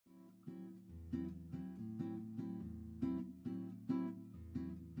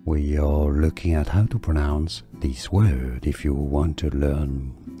We are looking at how to pronounce this word. If you want to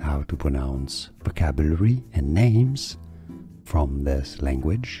learn how to pronounce vocabulary and names from this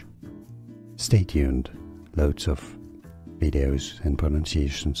language, stay tuned. Loads of videos and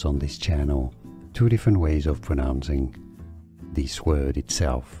pronunciations on this channel. 2 different ways of pronouncing this word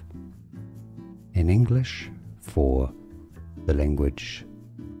itself. In English, for the language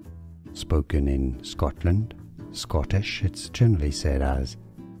spoken in Scotland, Scottish, it's generally said as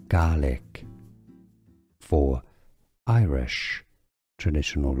Gaelic. For Irish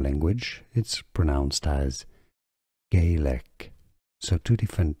traditional language, it's pronounced as Gaelic. So 2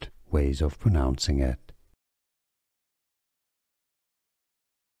 different ways of pronouncing it.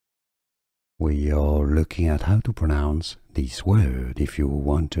 We are looking at how to pronounce this word. If you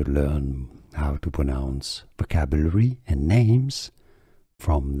want to learn how to pronounce vocabulary and names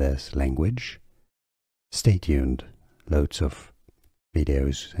from this language, stay tuned. Loads of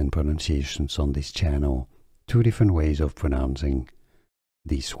videos and pronunciations on this channel. 2 different ways of pronouncing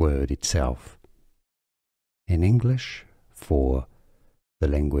this word itself. In English, for the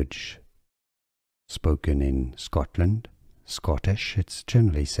language spoken in Scotland, Scottish, it's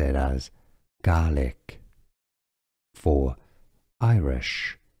generally said as Gaelic. For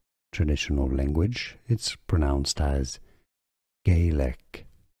Irish traditional language, it's pronounced as Gaelic.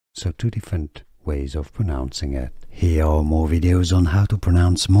 So 2 different ways of pronouncing it. Here are more videos on how to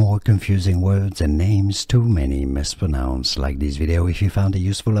pronounce more confusing words and names too many mispronounced. Like this video if you found it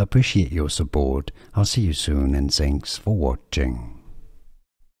useful. I appreciate your support. I'll see you soon and thanks for watching.